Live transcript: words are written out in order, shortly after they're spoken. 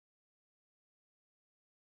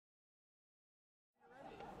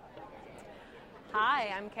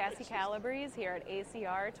Hi, I'm Cassie Calabrese here at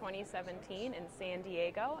ACR 2017 in San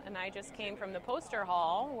Diego, and I just came from the poster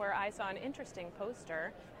hall where I saw an interesting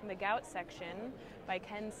poster in the gout section by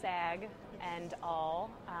Ken Sag and al.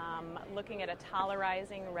 Looking at a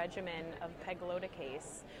tolerizing regimen of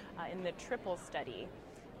pegloticase in the triple study.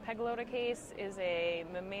 Pegloticase is a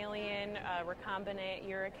mammalian recombinant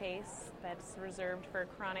uricase that's reserved for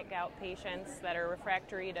chronic gout patients that are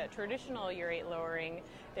refractory to traditional urate-lowering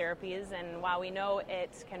therapies. And while we know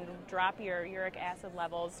it can drop your uric acid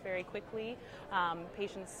levels very quickly,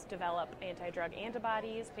 patients develop anti-drug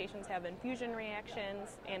antibodies, patients have infusion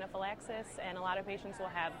reactions, anaphylaxis, and a lot of patients will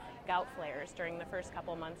have gout flares during the first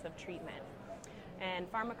couple months of treatment. And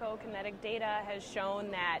pharmacokinetic data has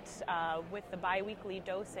shown that with the biweekly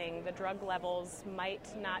dosing, the drug levels might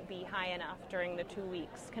not be high enough during the 2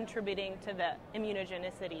 weeks, contributing to the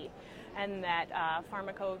immunogenicity. And that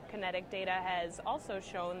pharmacokinetic data has also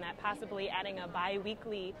shown that possibly adding a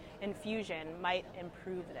biweekly infusion might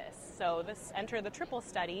improve this. So this entered the triple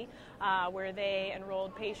study where they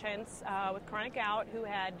enrolled patients with chronic gout who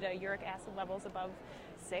had uric acid levels above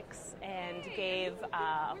 6 and gave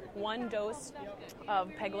one dose of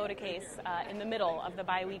pegloticase in the middle of the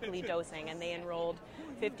biweekly dosing, and they enrolled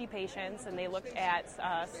 50 patients, and they looked at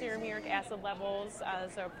serum uric acid levels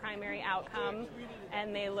as a primary outcome,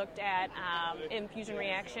 and they looked at infusion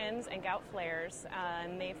reactions and gout flares,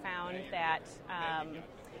 and they found that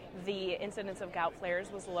the incidence of gout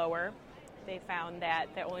flares was lower. They found that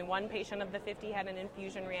only one patient of the 50 had an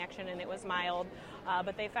infusion reaction and it was mild,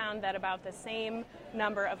 but they found that about the same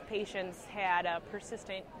number of patients had a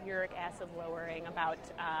persistent uric acid lowering, about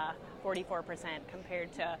 44%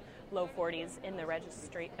 compared to low 40s in the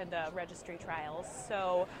registry trials.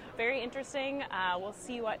 So very interesting. We'll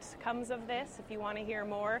see what comes of this. If you want to hear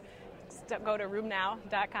more, go to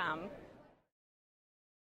rheumnow.com.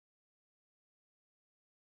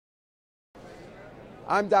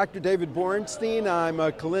 I'm Dr. David Borenstein. I'm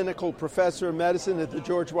a clinical professor of medicine at the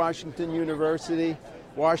George Washington University,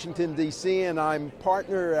 Washington, D.C., and I'm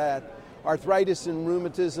partner at Arthritis and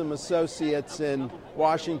Rheumatism Associates in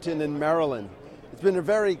Washington and Maryland. It's been a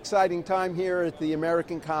very exciting time here at the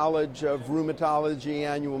American College of Rheumatology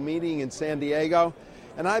annual meeting in San Diego,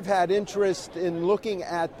 and I've had interest in looking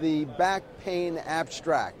at the back pain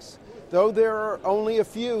abstracts. Though there are only a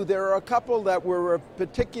few, there are a couple that were of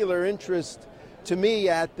particular interest to me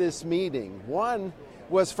at this meeting. One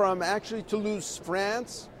was from actually Toulouse,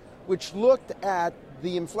 France, which looked at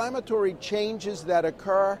the inflammatory changes that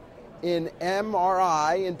occur in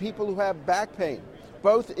MRI in people who have back pain,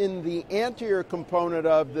 both in the anterior component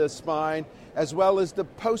of the spine as well as the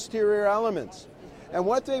posterior elements. And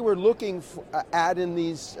what they were looking at in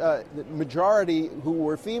these, the majority who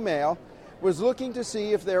were female, was looking to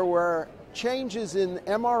see if there were changes in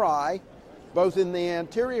MRI both in the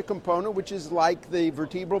anterior component, which is like the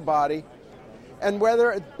vertebral body, and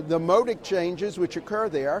whether the modic changes which occur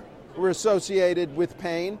there were associated with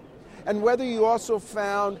pain, and whether you also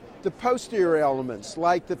found the posterior elements,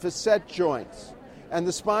 like the facet joints and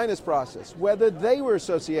the spinous process, whether they were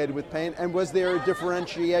associated with pain, and was there a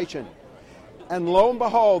differentiation. And lo and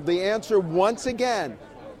behold, the answer once again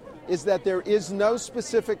is that there is no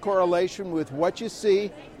specific correlation with what you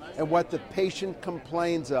see and what the patient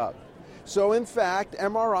complains of. So in fact,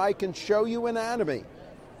 MRI can show you anatomy,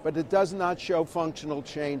 but it does not show functional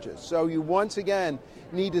changes. So you once again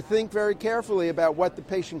need to think very carefully about what the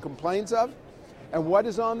patient complains of and what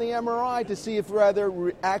is on the MRI to see if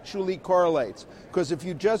whether actually correlates. Because if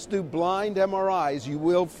you just do blind MRIs, you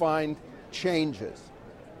will find changes.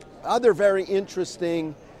 Other very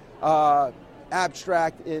interesting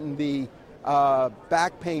abstract in the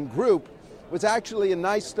back pain group was actually a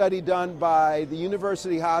nice study done by the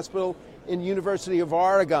University Hospital in University of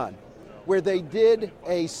Oregon, where they did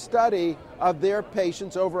a study of their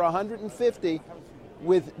patients, over 150,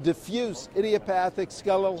 with diffuse idiopathic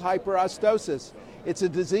skeletal hyperostosis. It's a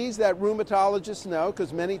disease that rheumatologists know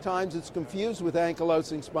because many times it's confused with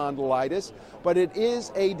ankylosing spondylitis, but it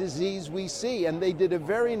is a disease we see, and they did a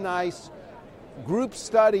very nice group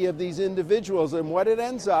study of these individuals, and what it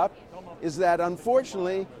ends up is that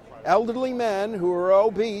unfortunately elderly men who are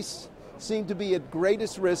obese seem to be at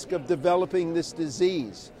greatest risk of developing this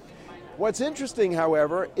disease. What's interesting,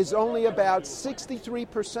 however, is only about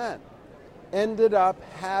 63% ended up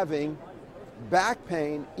having back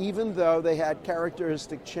pain even though they had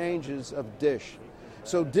characteristic changes of DISH.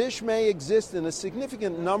 So DISH may exist in a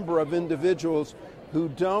significant number of individuals who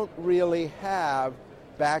don't really have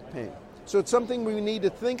back pain. So it's something we need to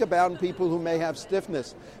think about in people who may have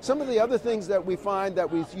stiffness. Some of the other things that we find that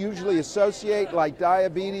we usually associate, like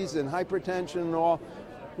diabetes and hypertension and all,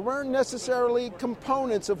 weren't necessarily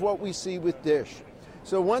components of what we see with DISH.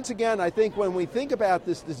 So once again, I think when we think about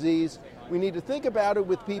this disease, we need to think about it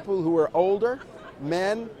with people who are older,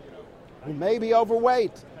 men, who may be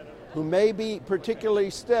overweight, who may be particularly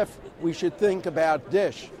stiff. We should think about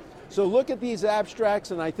DISH. So look at these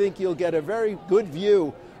abstracts, and I think you'll get a very good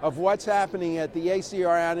view of what's happening at the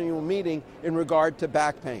ACR annual meeting in regard to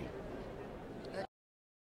back pain.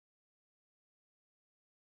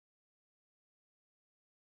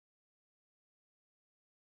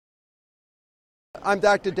 I'm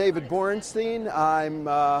Dr. David Borenstein. I'm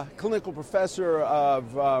a clinical professor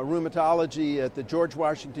of rheumatology at the George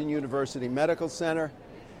Washington University Medical Center,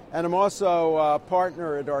 and I'm also a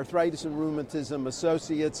partner at Arthritis and Rheumatism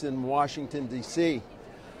Associates in Washington, D.C.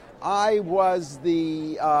 I was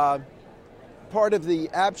the part of the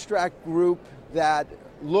abstract group that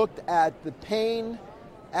looked at the pain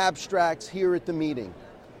abstracts here at the meeting.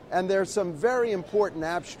 And there's some very important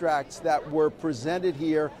abstracts that were presented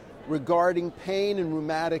here regarding pain and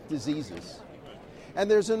rheumatic diseases. And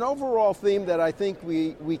there's an overall theme that I think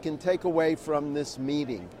we can take away from this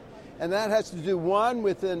meeting. And that has to do, one,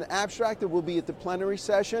 with an abstract that will be at the plenary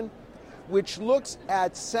session, which looks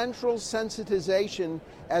at central sensitization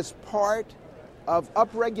as part of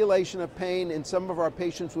upregulation of pain in some of our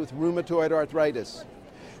patients with rheumatoid arthritis.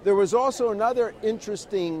 There was also another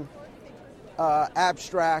interesting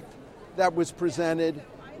abstract that was presented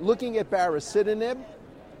looking at baricitinib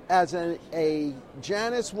as a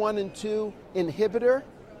Janus 1 and 2 inhibitor,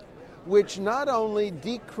 which not only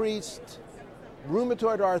decreased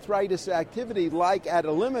rheumatoid arthritis activity like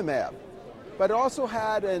adalimumab, but also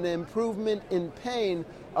had an improvement in pain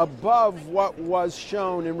above what was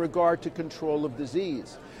shown in regard to control of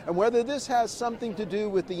disease. And whether this has something to do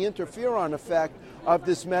with the interferon effect of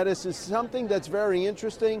this medicine is something that's very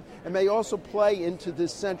interesting and may also play into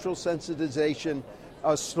this central sensitization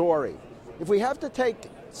story. If we have to take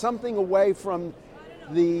something away from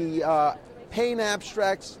the pain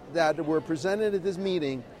abstracts that were presented at this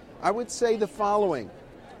meeting, I would say the following: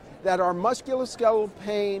 that our musculoskeletal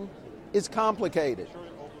pain is complicated,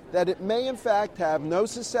 that it may in fact have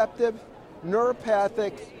nociceptive,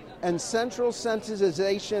 neuropathic, and central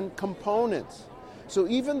sensitization components. So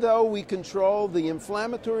even though we control the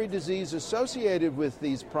inflammatory disease associated with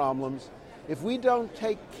these problems, if we don't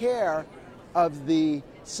take care of the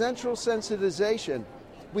central sensitization,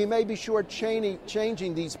 we may be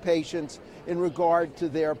short-changing these patients in regard to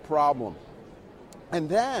their problem. And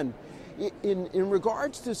then, in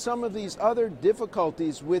regards to some of these other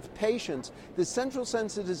difficulties with patients, the central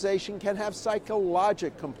sensitization can have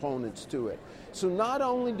psychologic components to it. So not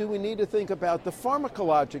only do we need to think about the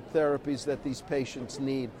pharmacologic therapies that these patients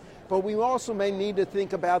need, but we also may need to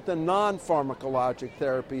think about the non-pharmacologic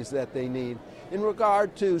therapies that they need in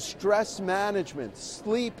regard to stress management,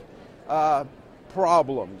 sleep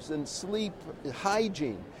problems, and sleep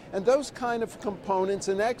hygiene, and those kind of components,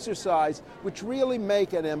 and exercise, which really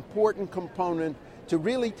make an important component to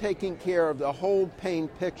really taking care of the whole pain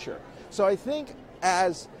picture. So I think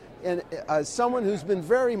as someone who's been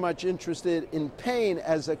very much interested in pain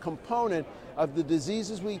as a component of the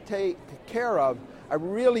diseases we take care of, I'm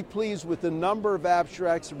really pleased with the number of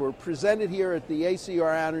abstracts that were presented here at the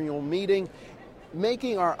ACR annual meeting,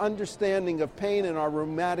 making our understanding of pain and our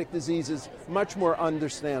rheumatic diseases much more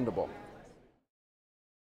understandable.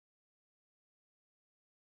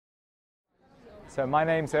 So my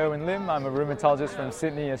name's Erwin Lim. I'm a rheumatologist from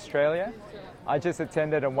Sydney, Australia. I just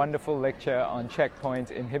attended a wonderful lecture on checkpoint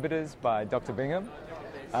inhibitors by Dr. Bingham.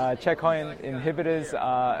 Checkpoint inhibitors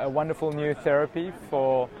are a wonderful new therapy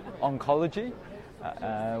for oncology,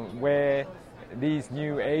 where these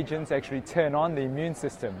new agents actually turn on the immune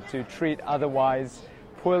system to treat otherwise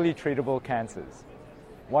poorly treatable cancers.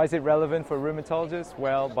 Why is it relevant for rheumatologists?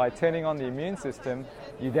 Well, by turning on the immune system,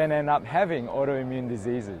 you then end up having autoimmune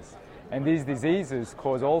diseases. And these diseases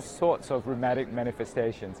cause all sorts of rheumatic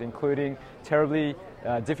manifestations, including terribly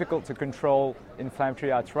difficult to control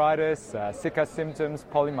inflammatory arthritis, Zika symptoms,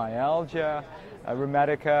 polymyalgia,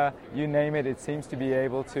 rheumatica, you name it, it seems to be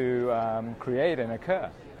able to create and occur.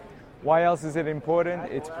 Why else is it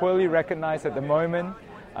important? It's poorly recognized at the moment,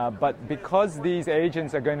 but because these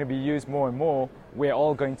agents are going to be used more and more, we're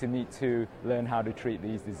all going to need to learn how to treat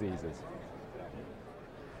these diseases.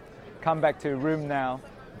 Come back to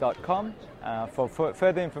rheumnow.com for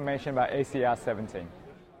further information about ACR 17.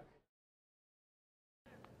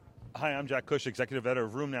 Hi, I'm Jack Cush, Executive Editor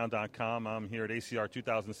of rheumnow.com. I'm here at ACR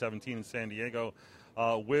 2017 in San Diego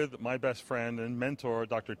with my best friend and mentor,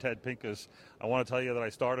 Dr. Ted Pincus. I want to tell you that I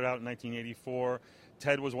started out in 1984.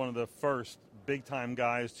 Ted was one of the first big-time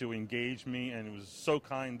guys to engage me, and he was so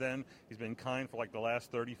kind then. He's been kind for like the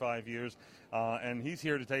last 35 years, and he's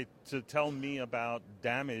here to tell me about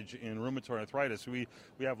damage in rheumatoid arthritis. We've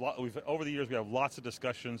over the years we have lots of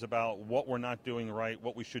discussions about what we're not doing right,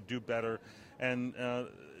 what we should do better, and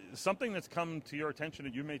something that's come to your attention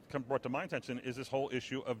that you may come brought to my attention is this whole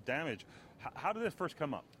issue of damage. How did it first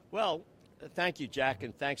come up? Well, thank you, Jack,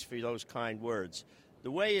 and thanks for those kind words.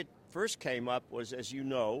 The way it first came up was, as you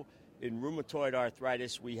know, in rheumatoid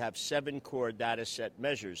arthritis, we have 7 core data set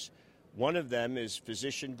measures. One of them is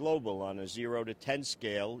Physician Global on a 0 to 10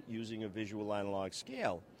 scale using a visual analog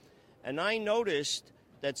scale. And I noticed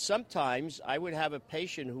that sometimes I would have a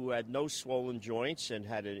patient who had no swollen joints and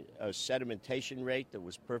had a sedimentation rate that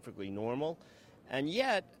was perfectly normal, and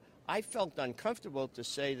yet I felt uncomfortable to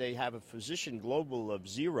say they have a Physician Global of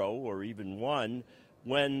 0 or even 1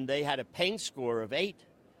 when they had a pain score of 8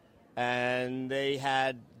 and they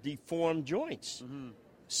had deformed joints. Mm-hmm.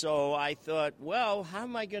 So I thought, well, how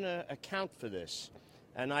am I going to account for this?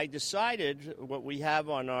 And I decided what we have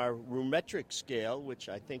on our rheumetric scale, which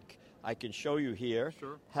I think I can show you here,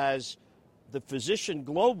 sure, has the Physician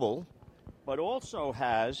Global, but also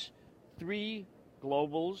has 3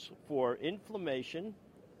 globals for inflammation,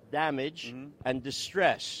 damage, mm-hmm, and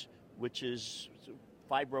distress, which is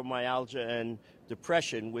fibromyalgia and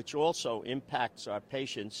depression, which also impacts our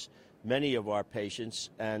patients, many of our patients,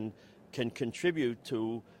 and can contribute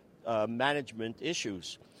to management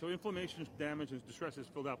issues. So inflammation, damage, and distress is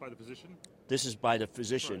filled out by the physician? This is by the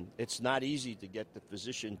physician. Right. It's not easy to get the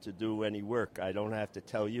physician to do any work. I don't have to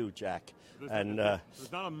tell you, Jack.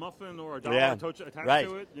 There's not a muffin or a dollar attached right.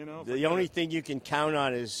 to it? You know, the only thing you can count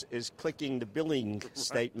on is clicking the billing right,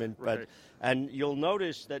 statement. Right. And you'll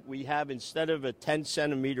notice that we have, instead of a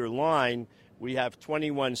 10-centimeter line, we have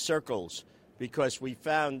 21 circles, because we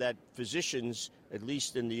found that physicians, at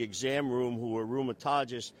least in the exam room who are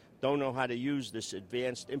rheumatologists, don't know how to use this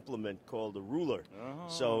advanced implement called a ruler. Oh.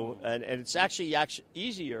 So, and it's actually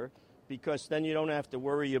easier, because then you don't have to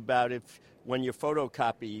worry about when you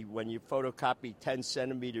photocopy 10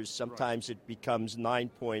 centimeters, sometimes right, it becomes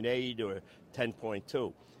 9.8 or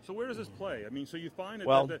 10.2. So where does this play? I mean, so you find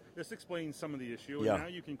that this explains some of the issue, yeah, and now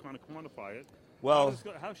you can kind of quantify it. Well,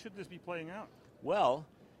 how should this be playing out? Well,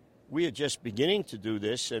 we are just beginning to do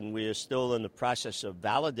this, and we are still in the process of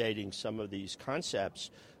validating some of these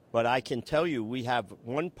concepts. But I can tell you, we have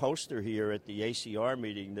one poster here at the ACR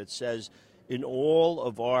meeting that says, in all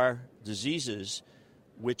of our diseases,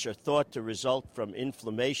 which are thought to result from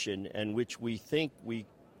inflammation and which we think we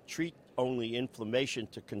treat only inflammation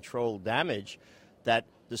to control damage, that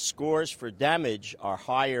the scores for damage are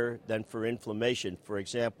higher than for inflammation. For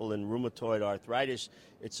example, in rheumatoid arthritis,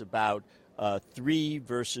 it's about 3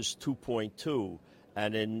 versus 2.2.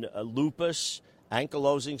 And in lupus,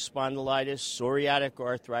 ankylosing spondylitis, psoriatic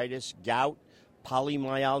arthritis, gout,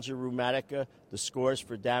 polymyalgia rheumatica, the scores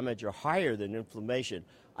for damage are higher than inflammation.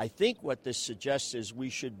 I think what this suggests is we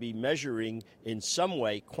should be measuring in some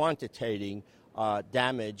way, quantitating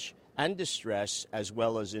damage and distress as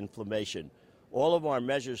well as inflammation. All of our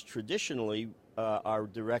measures traditionally are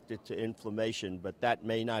directed to inflammation, but that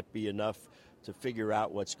may not be enough to figure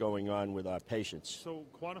out what's going on with our patients. So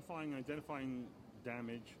quantifying, identifying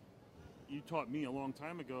damage, you taught me a long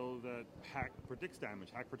time ago that HAC predicts damage.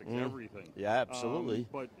 HAC predicts everything. Yeah, absolutely.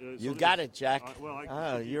 But you got it, Jack.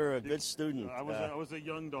 You're a good student. I was a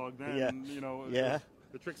young dog then. Yeah. And,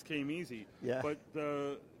 the tricks came easy. Yeah. But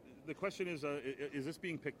the question is this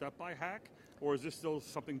being picked up by HAC, or is this still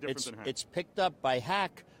something different than HAC? It's picked up by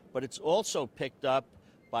HAC, but it's also picked up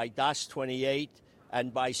by DAS28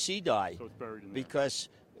 and by CDAI. So it's buried in there. Because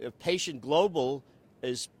Patient Global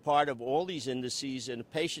is part of all these indices, and a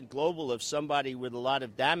Patient Global of somebody with a lot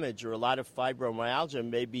of damage or a lot of fibromyalgia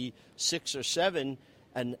may be 6 or 7.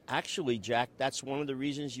 And actually, Jack, that's one of the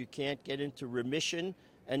reasons you can't get into remission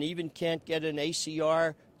and even can't get an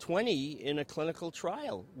ACR 20 in a clinical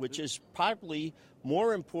trial, which is probably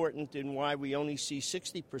more important in why we only see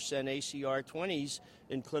 60% ACR 20s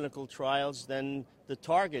in clinical trials than the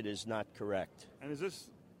target is not correct. And is this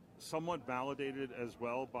somewhat validated as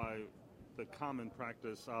well by the common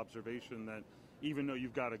practice observation that even though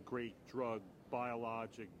you've got a great drug,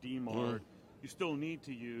 biologic, DMARD, you still need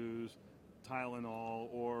to use Tylenol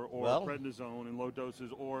or prednisone in low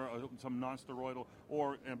doses, or some non-steroidal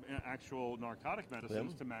or actual narcotic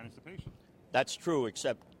medicines to manage the patient? That's true,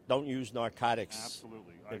 except don't use narcotics.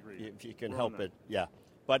 Absolutely, I agree. If you can help it, yeah.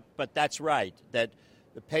 But that's right, that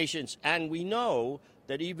the patients, and we know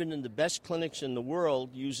that even in the best clinics in the world,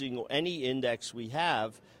 using any index we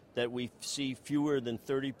have, that we see fewer than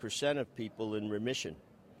 30% of people in remission,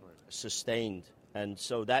 sustained. And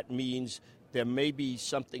so that means there may be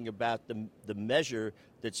something about the measure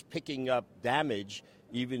that's picking up damage,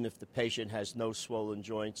 even if the patient has no swollen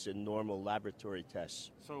joints in normal laboratory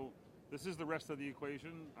tests. So this is the rest of the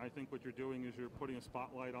equation. I think what you're doing is you're putting a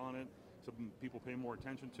spotlight on it so people pay more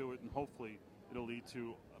attention to it, and hopefully it'll lead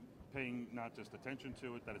to paying not just attention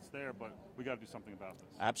to it, that it's there, but we got to do something about this.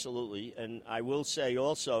 Absolutely. And I will say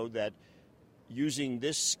also that using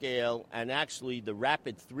this scale, and actually the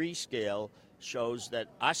Rapid 3 scale, shows that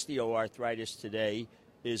osteoarthritis today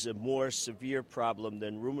is a more severe problem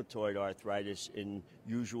than rheumatoid arthritis in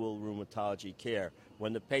usual rheumatology care.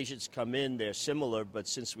 When the patients come in, they're similar, but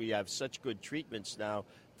since we have such good treatments now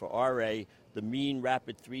for RA, the mean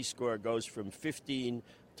Rapid 3 score goes from 15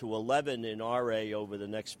 to 11 in RA over the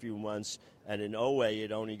next few months, and in OA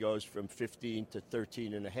it only goes from 15 to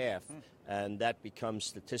 13 and a half, and that becomes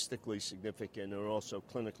statistically significant and also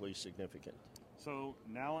clinically significant. So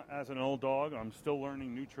now, as an old dog, I'm still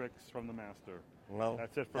learning new tricks from the master. Well,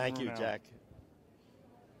 that's it for thank you, now. Jack.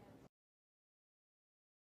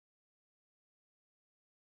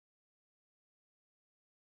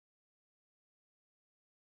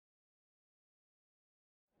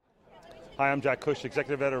 Hi, I'm Jack Cush,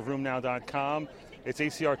 executive editor of RheumNow.com. It's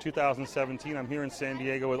ACR 2017. I'm here in San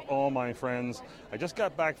Diego with all my friends. I just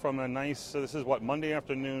got back from a nice, this is what, Monday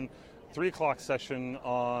afternoon, 3 o'clock session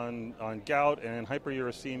on gout and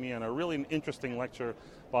hyperuricemia, and a really interesting lecture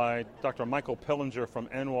by Dr. Michael Pillinger from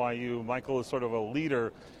NYU. Michael is sort of a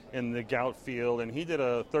leader in the gout field, and he did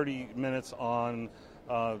a 30 minutes on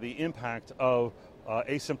the impact of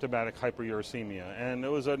asymptomatic hyperuricemia. And it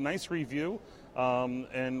was a nice review,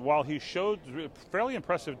 and while he showed fairly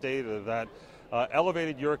impressive data that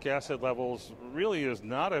elevated uric acid levels really is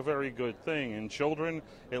not a very good thing. In children,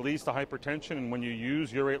 it leads to hypertension, and when you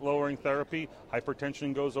use urate lowering therapy,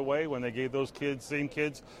 hypertension goes away. When they gave those same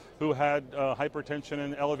kids who had hypertension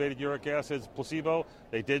and elevated uric acids placebo,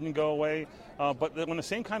 they didn't go away. But when the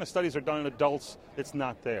same kind of studies are done in adults, it's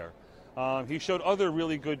not there. He showed other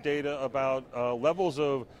really good data about levels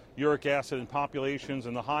of uric acid in populations,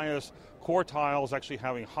 and the highest quartiles actually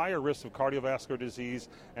having higher risk of cardiovascular disease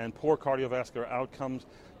and poor cardiovascular outcomes.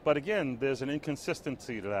 But again, there's an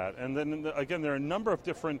inconsistency to that. And then again, there are a number of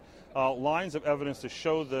different lines of evidence to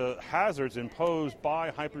show the hazards imposed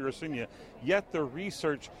by hyperuricemia, yet the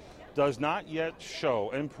research does not yet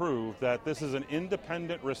show and prove that this is an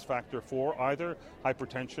independent risk factor for either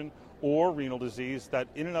hypertension or renal disease that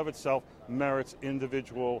in and of itself merits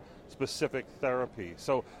individual specific therapy.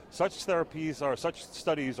 So such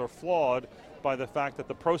studies are flawed by the fact that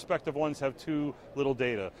the prospective ones have too little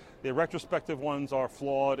data. The retrospective ones are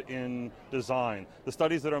flawed in design. The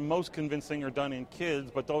studies that are most convincing are done in kids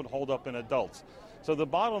but don't hold up in adults. So the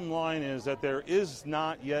bottom line is that there is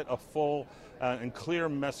not yet a full and clear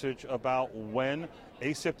message about when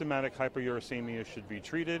asymptomatic hyperuricemia should be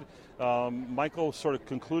treated. Michael sort of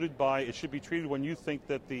concluded by it should be treated when you think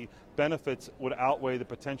that the benefits would outweigh the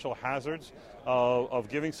potential hazards of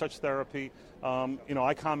giving such therapy.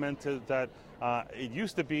 I commented that it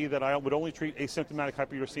used to be that I would only treat asymptomatic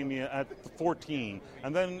hyperuricemia at 14,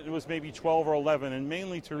 and then it was maybe 12 or 11, and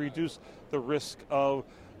mainly to reduce the risk of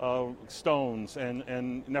stones and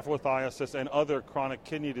nephrolithiasis and other chronic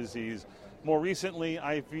kidney disease. More recently,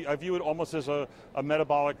 I view it almost as a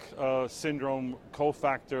metabolic syndrome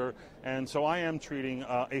cofactor, and so I am treating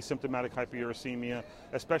asymptomatic hyperuricemia,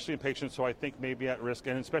 especially in patients who I think may be at risk,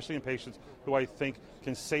 and especially in patients who I think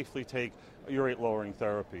can safely take urate-lowering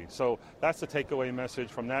therapy. So that's the takeaway message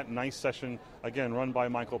from that nice session, again, run by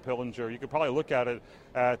Michael Pillinger. You could probably look at it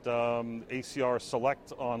at ACR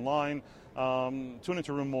Select online. Tune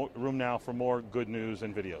into Room Now for more good news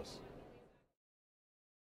and videos.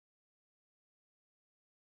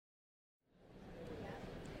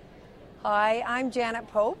 Hi, I'm Janet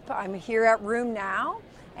Pope. I'm here at Room Now,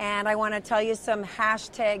 and I want to tell you some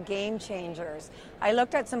hashtag game changers. I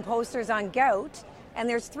looked at some posters on gout, and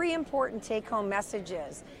there's 3 important take-home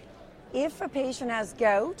messages. If a patient has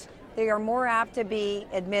gout, they are more apt to be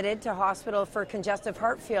admitted to hospital for congestive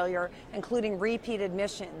heart failure, including repeat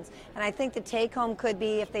admissions. And I think the take-home could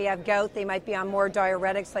be if they have gout, they might be on more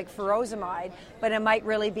diuretics like furosemide, but it might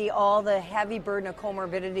really be all the heavy burden of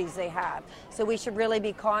comorbidities they have. So we should really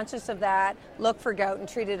be conscious of that, look for gout, and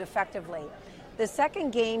treat it effectively. The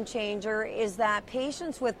second game changer is that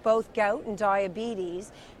patients with both gout and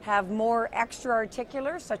diabetes have more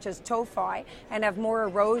extra-articulars, such as tophi, and have more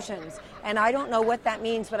erosions. And I don't know what that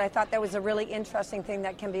means, but I thought that was a really interesting thing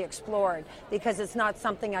that can be explored because it's not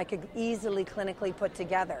something I could easily clinically put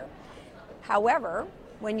together. However,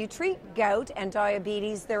 When you treat gout and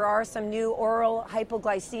diabetes, there are some new oral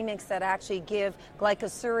hypoglycemics that actually give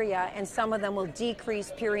glycosuria, and some of them will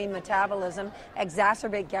decrease purine metabolism,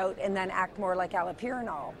 exacerbate gout, and then act more like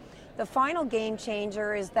allopurinol. The final game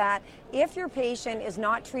changer is that if your patient is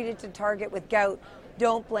not treated to target with gout,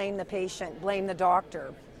 don't blame the patient, blame the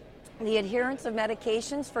doctor. The adherence of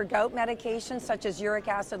medications for gout medications such as uric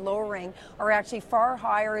acid lowering are actually far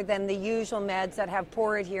higher than the usual meds that have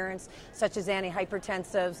poor adherence, such as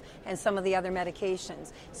antihypertensives and some of the other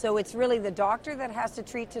medications. So it's really the doctor that has to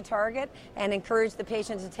treat to target and encourage the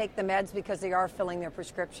patient to take the meds because they are filling their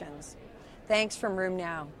prescriptions. Thanks from Room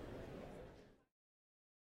Now.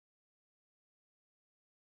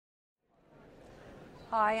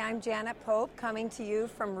 Hi, I'm Janet Pope, coming to you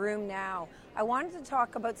from Room Now. I wanted to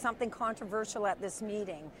talk about something controversial at this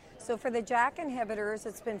meeting. So for the JAK inhibitors,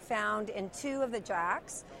 it's been found in 2 of the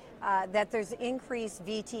JAKs that there's increased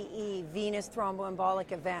VTE, venous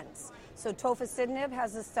thromboembolic events. So tofacitinib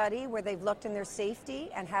has a study where they've looked in their safety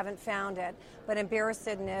and haven't found it, but in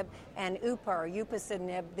baricitinib and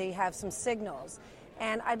upadacitinib, they have some signals.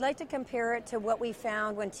 And I'd like to compare it to what we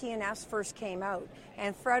found when TNFs first came out.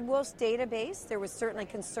 And Fred Wolf's database, there was certainly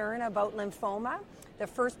concern about lymphoma. The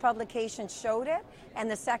first publication showed it, and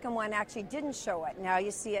the second one actually didn't show it. Now you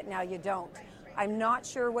see it, now you don't. I'm not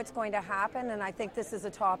sure what's going to happen, and I think this is a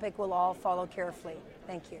topic we'll all follow carefully.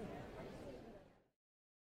 Thank you.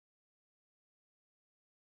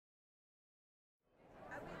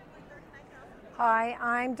 Hi,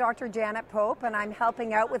 I'm Dr. Janet Pope, and I'm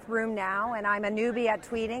helping out with Room Now, and I'm a newbie at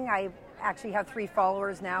tweeting. I actually have 3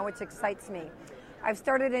 followers now, which excites me. I've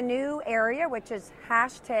started a new area, which is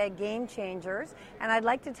 #GameChangers, and I'd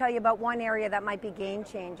like to tell you about one area that might be game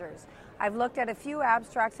changers. I've looked at a few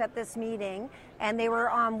abstracts at this meeting, and they were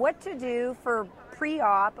on what to do for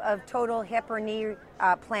pre-op of total hip or knee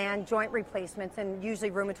plan joint replacements, and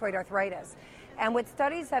usually rheumatoid arthritis. And what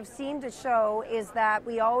studies have seemed to show is that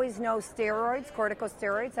we always know steroids,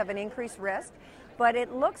 corticosteroids, have an increased risk, but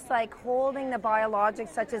it looks like holding the biologics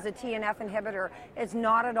such as a TNF inhibitor is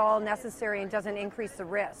not at all necessary and doesn't increase the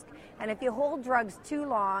risk. And if you hold drugs too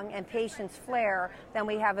long and patients flare, then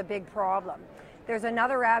we have a big problem. There's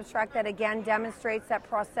another abstract that again demonstrates that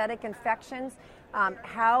prosthetic infections,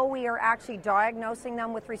 how we are actually diagnosing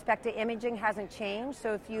them with respect to imaging hasn't changed.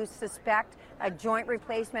 So if you suspect a joint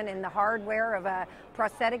replacement in the hardware of a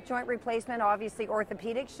prosthetic joint replacement, obviously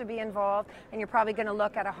orthopedics should be involved, and you're probably going to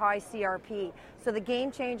look at a high CRP. So the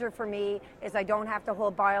game changer for me is I don't have to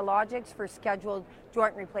hold biologics for scheduled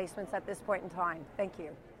joint replacements at this point in time. Thank you.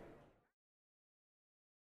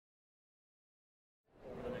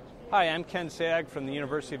 Hi, I'm Ken Sag from the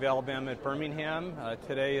University of Alabama at Birmingham.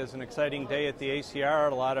 Today is an exciting day at the ACR,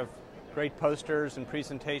 a lot of great posters and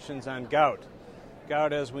presentations on gout.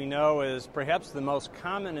 Gout, as we know, is perhaps the most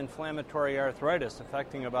common inflammatory arthritis,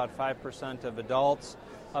 affecting about 5% of adults.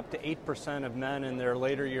 Up to 8% of men in their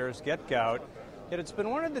later years get gout. Yet it's been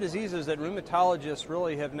one of the diseases that rheumatologists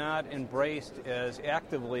really have not embraced as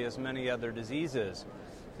actively as many other diseases.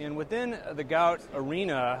 And within the gout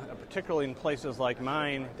arena, particularly in places like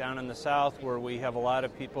mine down in the south where we have a lot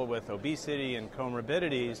of people with obesity and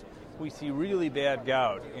comorbidities, we see really bad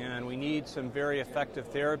gout, and we need some very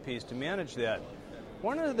effective therapies to manage that.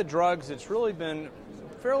 One of the drugs that's really been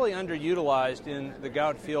fairly underutilized in the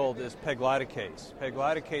gout field is pegloticase.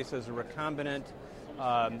 Pegloticase is a recombinant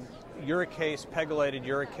uricase, pegylated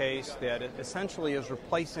uricase, that essentially is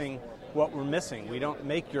replacing what we're missing. We don't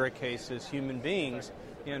make uricase as human beings.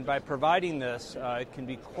 And by providing this, it can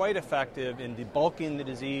be quite effective in debulking the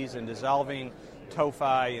disease and dissolving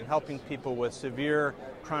tophi and helping people with severe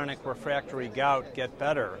chronic refractory gout get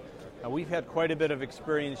better. We've had quite a bit of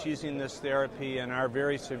experience using this therapy in our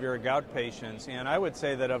very severe gout patients, and I would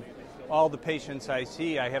say that of all the patients I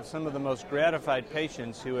see, I have some of the most gratified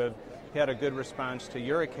patients who have had a good response to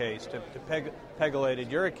uricase, to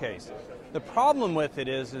pegylated uricase. The problem with it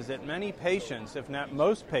is that many patients, if not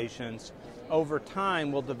most patients, over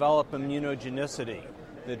time will develop immunogenicity.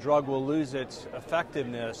 The drug will lose its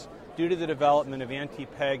effectiveness due to the development of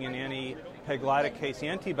anti-PEG and anti-pegloticase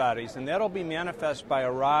antibodies, and that'll be manifest by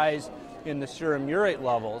a rise in the serum urate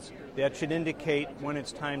levels that should indicate when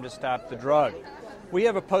it's time to stop the drug. We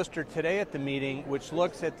have a poster today at the meeting which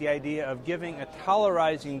looks at the idea of giving a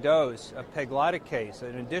tolerizing dose of pegloticase,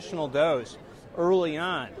 an additional dose, early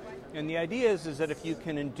on. And the idea is that if you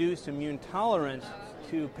can induce immune tolerance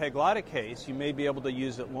to pegloticase, you may be able to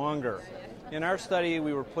use it longer. In our study,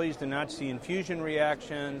 we were pleased to not see infusion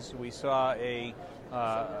reactions. We saw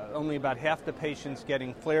only about half the patients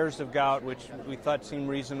getting flares of gout, which we thought seemed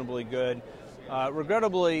reasonably good.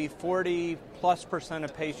 Regrettably, 40+%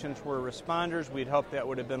 of patients were responders. We'd hoped that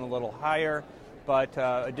would have been a little higher, but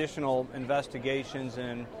additional investigations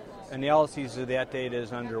and analyses of that data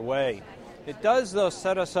is underway. It does, though,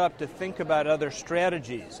 set us up to think about other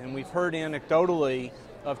strategies, and we've heard anecdotally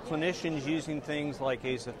of clinicians using things like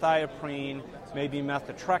azathioprine, maybe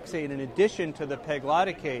methotrexate, in addition to the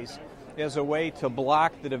pegloticase, as a way to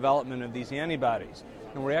block the development of these antibodies.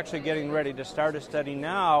 And we're actually getting ready to start a study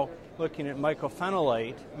now looking at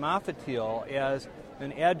mycophenolate, Mofetil, as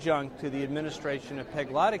an adjunct to the administration of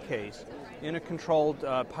pegloticase in a controlled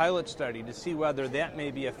pilot study to see whether that may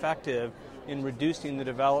be effective in reducing the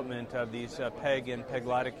development of these PEG and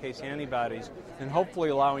pegloticase antibodies and hopefully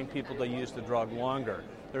allowing people to use the drug longer.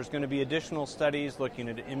 There's going to be additional studies looking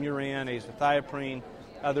at Imuran, azathioprine,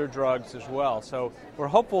 other drugs as well. So we're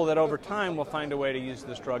hopeful that over time we'll find a way to use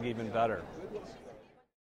this drug even better.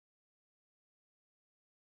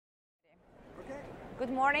 Good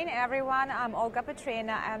morning, everyone. I'm Olga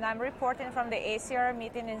Petrina, and I'm reporting from the ACR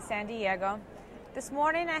meeting in San Diego. This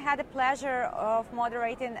morning, I had the pleasure of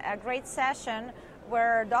moderating a great session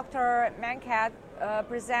where Dr. Mankat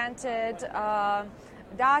presented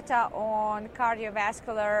data on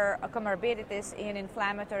cardiovascular comorbidities in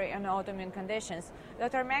inflammatory and autoimmune conditions.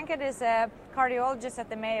 Dr. Mankat is a cardiologist at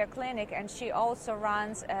the Mayo Clinic, and she also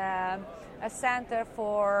runs a center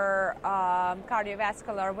for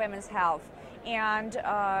cardiovascular women's health. And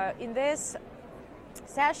in this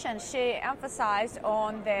session, she emphasized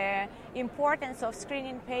on the importance of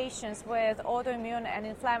screening patients with autoimmune and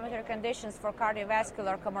inflammatory conditions for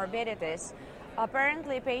cardiovascular comorbidities.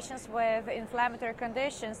 Apparently, patients with inflammatory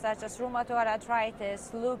conditions such as rheumatoid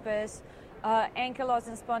arthritis, lupus,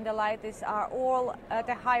 ankylosing spondylitis are all at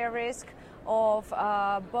a higher risk of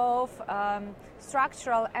both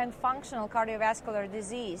structural and functional cardiovascular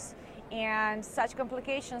disease. And such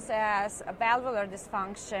complications as valvular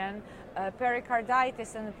dysfunction,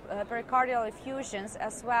 pericarditis, and pericardial effusions,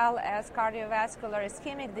 as well as cardiovascular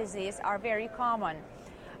ischemic disease, are very common.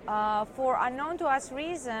 For unknown to us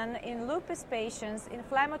reason, in lupus patients,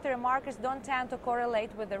 inflammatory markers don't tend to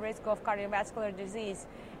correlate with the risk of cardiovascular disease.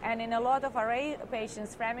 And in a lot of RA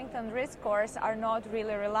patients, Framingham risk scores are not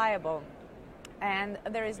really reliable. And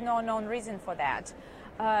there is no known reason for that.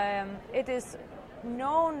 It is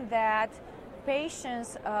known that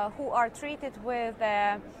patients who are treated with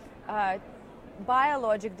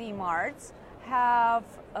biologic DMARDs have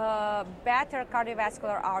better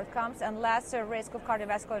cardiovascular outcomes and lesser risk of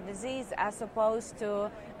cardiovascular disease as opposed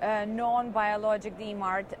to non-biologic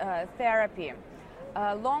DMARD therapy.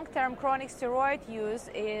 Long-term chronic steroid use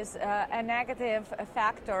is a negative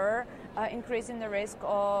factor increasing the risk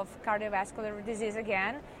of cardiovascular disease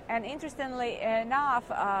again. And interestingly enough,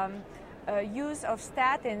 use of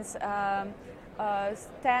statins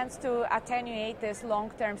tends to attenuate this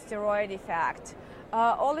long-term steroid effect.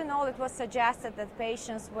 All in all, it was suggested that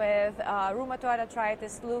patients with rheumatoid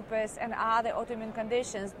arthritis, lupus, and other autoimmune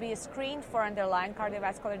conditions be screened for underlying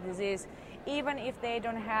cardiovascular disease, even if they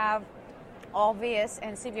don't have obvious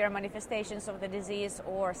and severe manifestations of the disease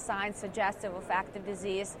or signs suggestive of active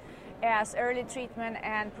disease, as early treatment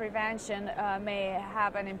and prevention may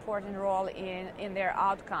have an important role in their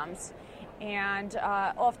outcomes. And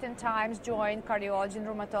oftentimes joint cardiology and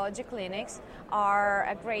rheumatology clinics are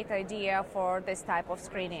a great idea for this type of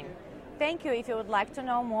screening. Thank you. If you would like to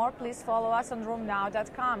know more, please follow us on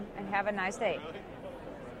rheumnow.com and have a nice day.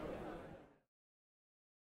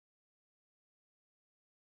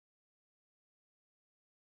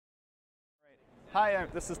 Hi,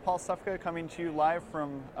 this is Paul Sufka coming to you live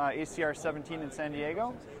from ACR 17 in San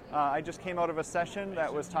Diego. I just came out of a session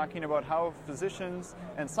that was talking about how physicians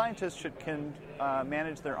and scientists can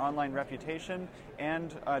manage their online reputation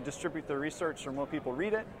and distribute their research so more people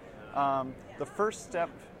read it. The first step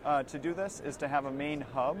to do this is to have a main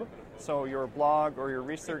hub, so your blog or your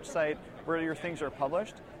research site where your things are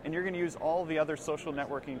published, and you're going to use all the other social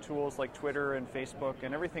networking tools like Twitter and Facebook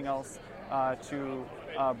and everything else to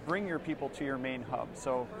bring your people to your main hub.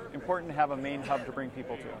 So important to have a main hub to bring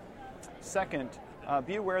people to. Second,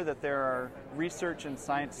 be aware that there are research and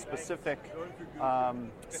science-specific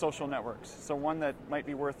social networks. So one that might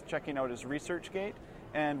be worth checking out is ResearchGate,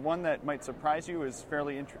 and one that might surprise you is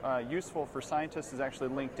fairly useful for scientists is actually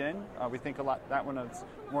LinkedIn. We think that one is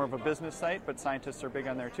more of a business site, but scientists are big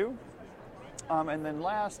on there too. And then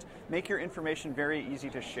last, make your information very easy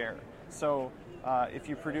to share. So if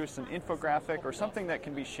you produce an infographic or something that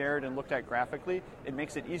can be shared and looked at graphically, it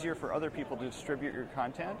makes it easier for other people to distribute your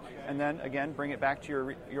content, and then again bring it back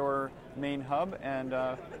to your main hub and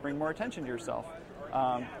bring more attention to yourself.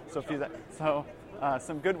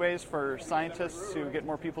 some good ways for scientists to get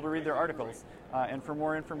more people to read their articles. And for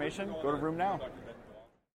more information, go to Room Now.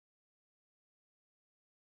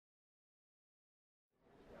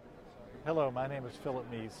 Hello, my name is Philip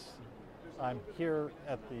Meese. I'm here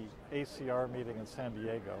at the ACR meeting in San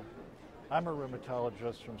Diego. I'm a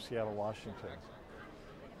rheumatologist from Seattle, Washington.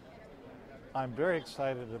 I'm very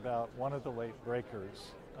excited about one of the late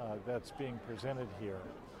breakers that's being presented here,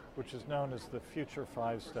 which is known as the Future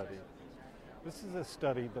 5 study. This is a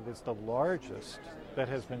study that is the largest that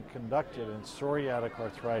has been conducted in psoriatic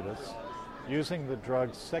arthritis using the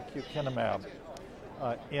drug secukinumab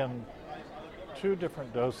in 2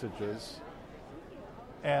 different dosages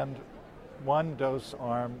and 1 dose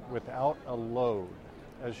arm without a load.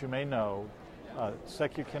 As you may know,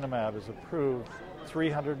 secukinumab is approved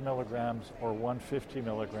 300 milligrams or 150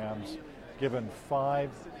 milligrams given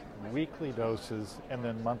 5 weekly doses and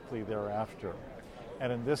then monthly thereafter.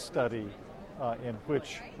 And in this study, in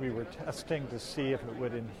which we were testing to see if it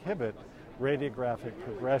would inhibit radiographic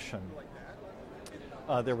progression,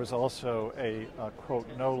 there was also a quote,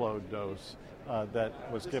 no-load dose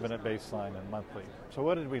that was given at baseline and monthly. So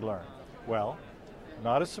what did we learn? Well,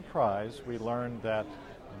 not a surprise, we learned that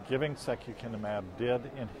giving secukinumab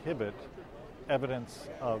did inhibit evidence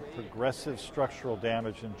of progressive structural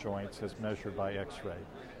damage in joints as measured by X-ray.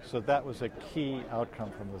 So that was a key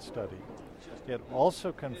outcome from the study. It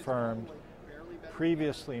also confirmed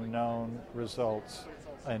previously known results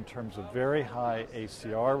in terms of very high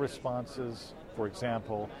ACR responses, for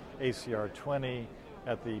example, ACR 20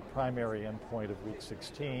 at the primary endpoint of week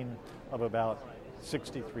 16 of about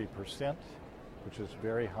 63%, which is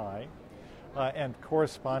very high, and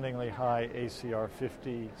correspondingly high ACR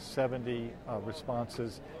 50, 70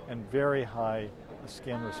 responses, and very high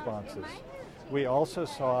skin responses. We also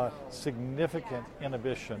saw significant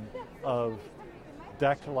inhibition of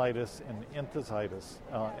dactylitis and enthesitis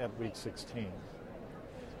at week 16.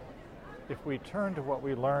 If we turn to what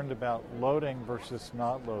we learned about loading versus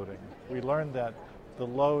not loading, we learned that the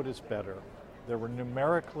load is better. There were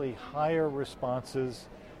numerically higher responses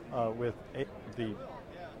with the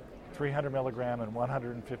 300 milligram and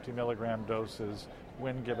 150 milligram doses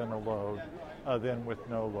when given a load than with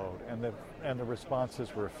no load. And the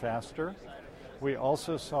responses were faster. We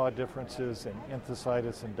also saw differences in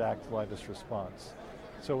enthesitis and dactylitis response.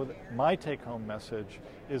 So my take-home message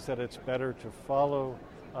is that it's better to follow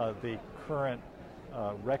the current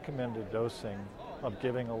recommended dosing of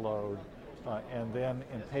giving a load, and then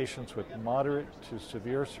in patients with moderate to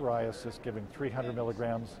severe psoriasis, giving 300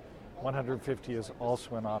 milligrams. 150 is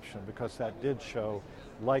also an option because that did show,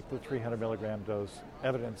 like the 300 milligram dose,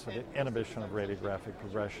 evidence of inhibition of radiographic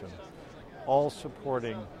progression, all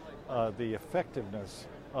supporting the effectiveness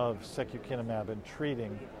of secukinumab in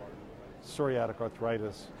treating psoriatic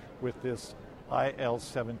arthritis with this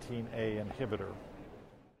IL-17A inhibitor.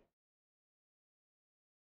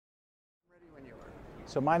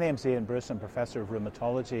 So my name's Ian Bruce. I'm Professor of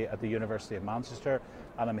Rheumatology at the University of Manchester,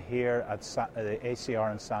 and I'm here at the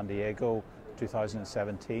ACR in San Diego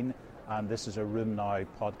 2017, and this is a Room Now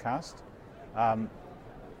podcast.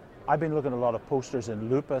 I've been looking at a lot of posters in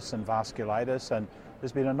lupus and vasculitis, and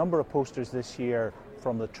there's been a number of posters this year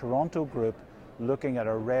from the Toronto group looking at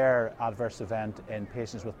a rare adverse event in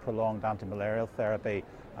patients with prolonged antimalarial therapy,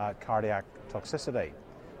 cardiac toxicity.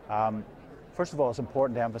 First of all, it's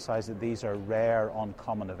important to emphasize that these are rare,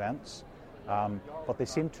 uncommon events, but they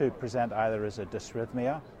seem to present either as a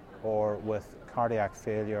dysrhythmia or with cardiac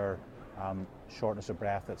failure, shortness of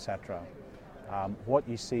breath, etc. What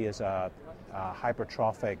you see is a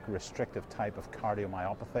hypertrophic, restrictive type of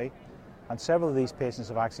cardiomyopathy, and several of these patients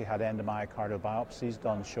have actually had endomyocardial biopsies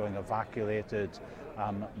done showing a vacuolated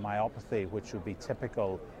myopathy, which would be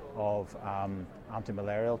typical of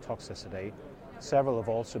antimalarial toxicity. Several have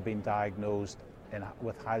also been diagnosed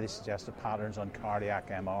with highly suggestive patterns on cardiac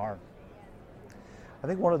MR. I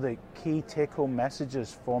think one of the key take-home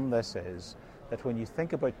messages from this is that when you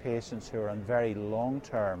think about patients who are on very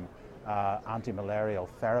long-term antimalarial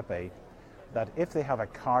therapy, that if they have a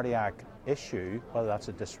cardiac issue, whether that's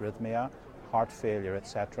a dysrhythmia, heart failure,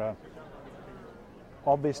 etc.,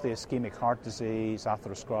 obviously ischemic heart disease,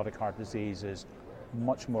 atherosclerotic heart disease is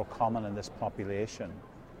much more common in this population.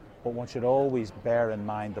 But one should always bear in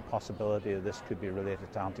mind the possibility that this could be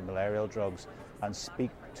related to antimalarial drugs and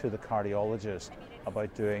speak to the cardiologist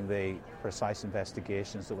about doing the precise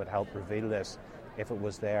investigations that would help reveal this if it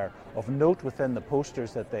was there. Of note, within the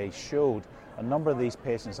posters that they showed, a number of these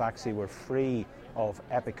patients actually were free of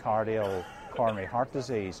epicardial coronary heart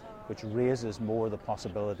disease, which raises more the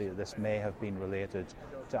possibility that this may have been related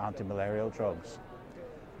to antimalarial drugs.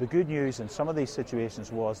 The good news in some of these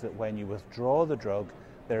situations was that when you withdraw the drug,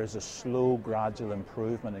 there is a slow, gradual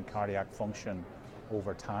improvement in cardiac function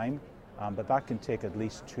over time, but that can take at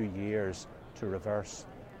least 2 years to reverse.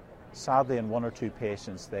 Sadly, in 1 or 2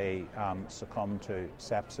 patients, they succumb to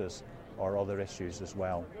sepsis or other issues as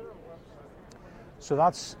well. So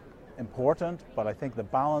that's important, but I think the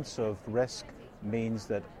balance of risk means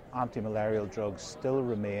that antimalarial drugs still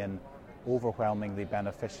remain overwhelmingly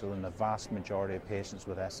beneficial in the vast majority of patients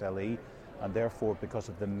with SLE, and therefore, because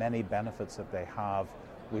of the many benefits that they have,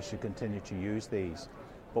 we should continue to use these.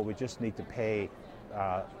 But we just need to pay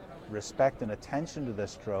respect and attention to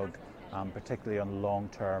this drug, particularly on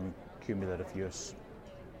long-term cumulative use.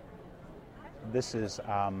 This is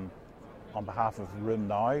on behalf of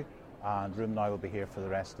RheumNow, and RheumNow will be here for the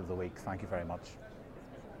rest of the week. Thank you very much.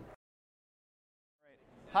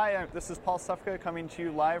 Hi, this is Paul Sufka coming to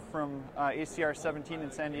you live from ACR 17 in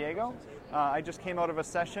San Diego. I just came out of a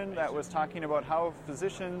session that was talking about how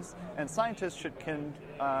physicians and scientists can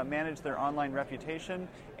manage their online reputation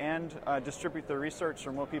and distribute their research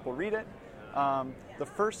so more people read it. The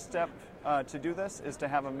first step to do this is to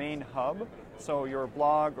have a main hub, so your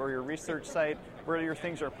blog or your research site where your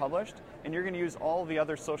things are published, and you're going to use all the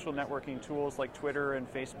other social networking tools like Twitter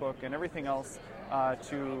and Facebook and everything else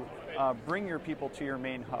to bring your people to your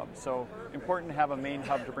main hub. So important to have a main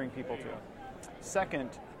hub to bring people to. Second,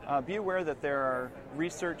 be aware that there are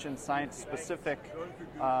research and science-specific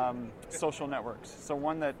social networks. So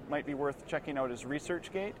one that might be worth checking out is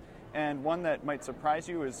ResearchGate, and one that might surprise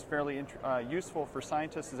you is fairly useful for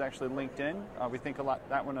scientists is actually LinkedIn. We think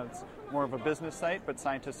that one is more of a business site, but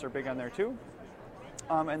scientists are big on there too.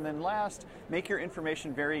 And then last, make your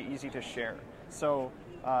information very easy to share. So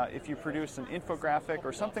if you produce an infographic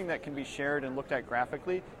or something that can be shared and looked at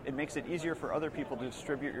graphically, it makes it easier for other people to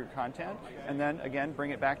distribute your content. And then again,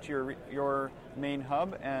 bring it back to your main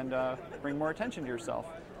hub and bring more attention to yourself.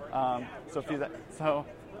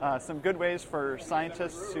 Some good ways for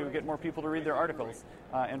scientists to get more people to read their articles.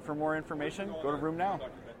 And for more information, go to RheumNow.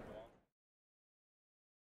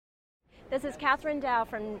 This is Catherine Dow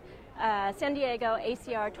from San Diego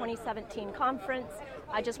ACR 2017 conference.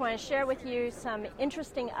 I just want to share with you some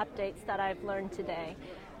interesting updates that I've learned today.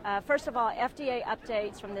 First of all, FDA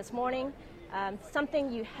updates from this morning.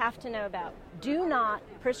 Something you have to know about. Do not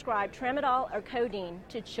prescribe tramadol or codeine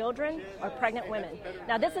to children or pregnant women.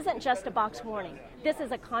 Now, this isn't just a box warning. This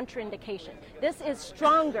is a contraindication. This is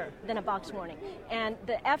stronger than a box warning. And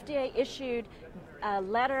the FDA issued a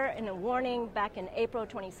letter and a warning back in April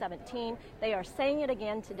 2017. They are saying it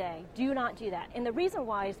again today. Do not do that. And the reason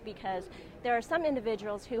why is because there are some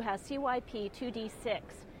individuals who have CYP2D6.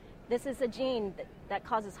 This is a gene that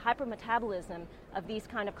causes hypermetabolism of these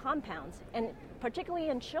kind of compounds, and particularly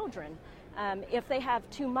in children, if they have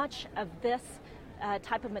too much of this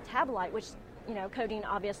type of metabolite, which codeine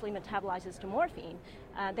obviously metabolizes to morphine,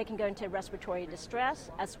 they can go into respiratory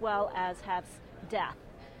distress as well as have death.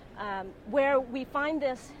 Where we find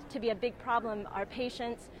this to be a big problem are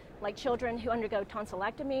patients like children who undergo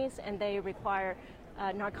tonsillectomies and they require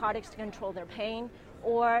narcotics to control their pain,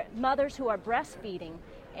 or mothers who are breastfeeding.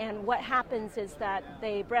 And what happens is that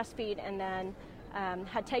they breastfeed and then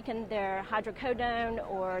had taken their hydrocodone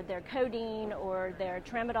or their codeine or their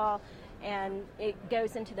tramadol, and it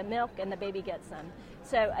goes into the milk and the baby gets them.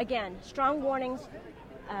 So again, strong warnings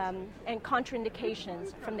and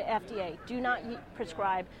contraindications from the FDA. Do not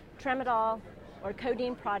prescribe tramadol or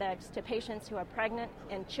codeine products to patients who are pregnant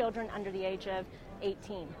and children under the age of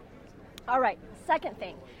 18. All right, second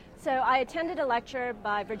thing. So I attended a lecture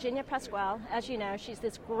by Virginia Pasquale. As you know, she's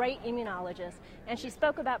this great immunologist, and she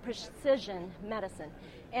spoke about precision medicine.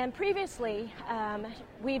 And previously,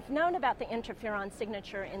 we've known about the interferon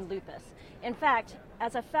signature in lupus. In fact,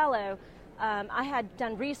 as a fellow, I had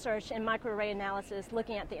done research in microarray analysis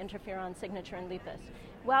looking at the interferon signature in lupus.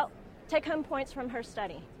 Well, take-home points from her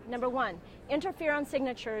study. Number one, interferon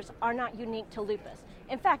signatures are not unique to lupus.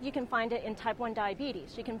 In fact, you can find it in type 1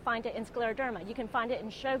 diabetes, you can find it in scleroderma, you can find it in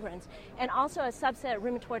Sjogren's, and also a subset of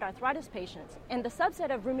rheumatoid arthritis patients. And the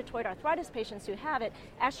subset of rheumatoid arthritis patients who have it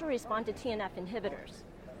actually respond to TNF inhibitors.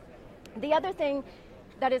 The other thing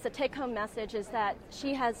that is a take-home message is that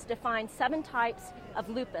she has defined 7 types of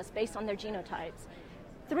lupus based on their genotypes.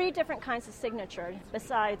 3 different kinds of signature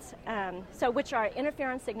besides, which are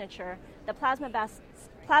interferon signature, the plasmablast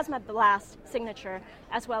signature,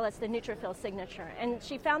 as well as the neutrophil signature. And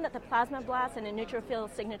she found that the plasmablast and the neutrophil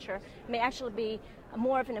signature may actually be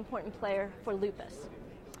more of an important player for lupus.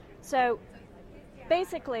 So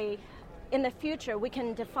basically, in the future, we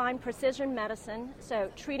can define precision medicine, so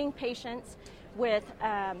treating patients with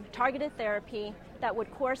targeted therapy that would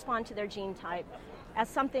correspond to their gene type, as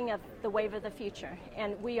something of the wave of the future,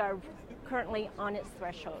 and we are currently on its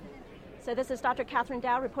threshold. So this is Dr. Catherine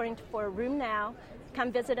Dow reporting for Room Now.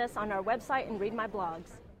 Come visit us on our website and read my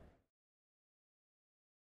blogs.